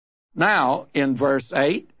Now, in verse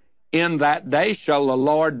 8, in that day shall the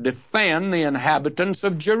Lord defend the inhabitants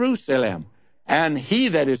of Jerusalem, and he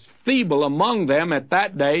that is feeble among them at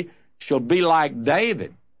that day shall be like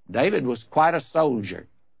David. David was quite a soldier.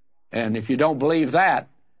 And if you don't believe that,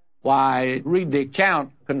 why, read the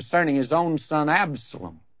account concerning his own son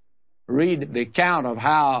Absalom. Read the account of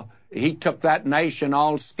how he took that nation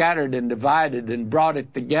all scattered and divided and brought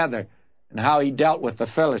it together, and how he dealt with the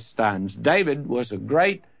Philistines. David was a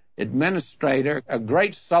great administrator, a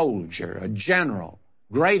great soldier, a general,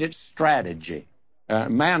 great at strategy, a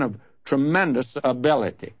man of tremendous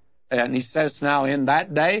ability. And he says now, in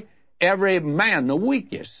that day, every man, the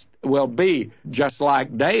weakest, will be just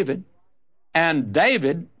like David, and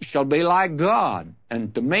David shall be like God.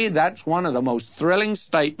 And to me, that's one of the most thrilling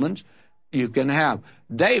statements you can have.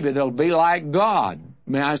 David will be like God.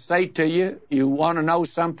 May I say to you, you want to know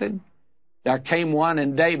something? There came one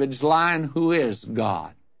in David's line who is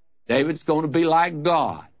God. David's going to be like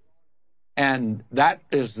God. And that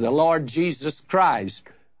is the Lord Jesus Christ,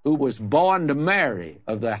 who was born to Mary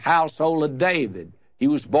of the household of David. He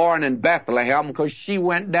was born in Bethlehem because she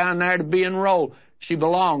went down there to be enrolled. She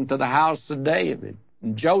belonged to the house of David.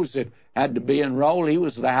 And Joseph had to be enrolled. He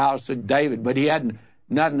was the house of David, but he had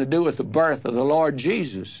nothing to do with the birth of the Lord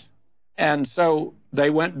Jesus. And so they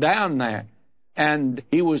went down there, and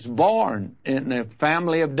he was born in the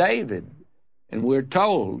family of David. And we're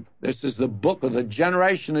told this is the book of the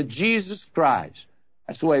generation of Jesus Christ.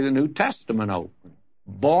 That's the way the New Testament opened.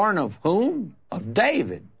 Born of whom? Of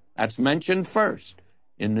David. That's mentioned first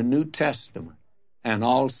in the New Testament. And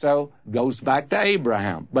also goes back to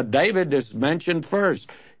Abraham. But David is mentioned first.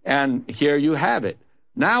 And here you have it.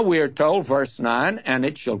 Now we are told, verse 9, and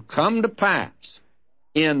it shall come to pass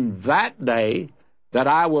in that day that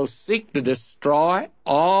I will seek to destroy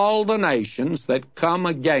all the nations that come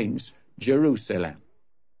against Jerusalem.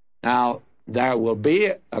 Now, there will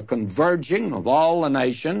be a converging of all the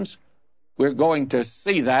nations. We're going to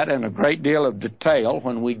see that in a great deal of detail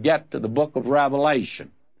when we get to the book of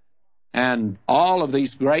Revelation. And all of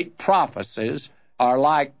these great prophecies are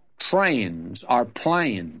like trains or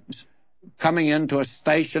planes coming into a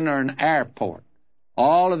station or an airport.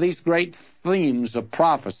 All of these great themes of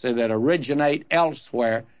prophecy that originate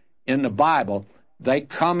elsewhere in the Bible, they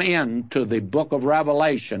come into the book of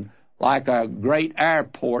Revelation like a great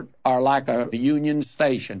airport or like a Union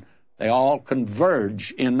Station. They all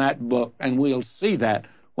converge in that book, and we'll see that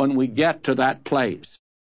when we get to that place.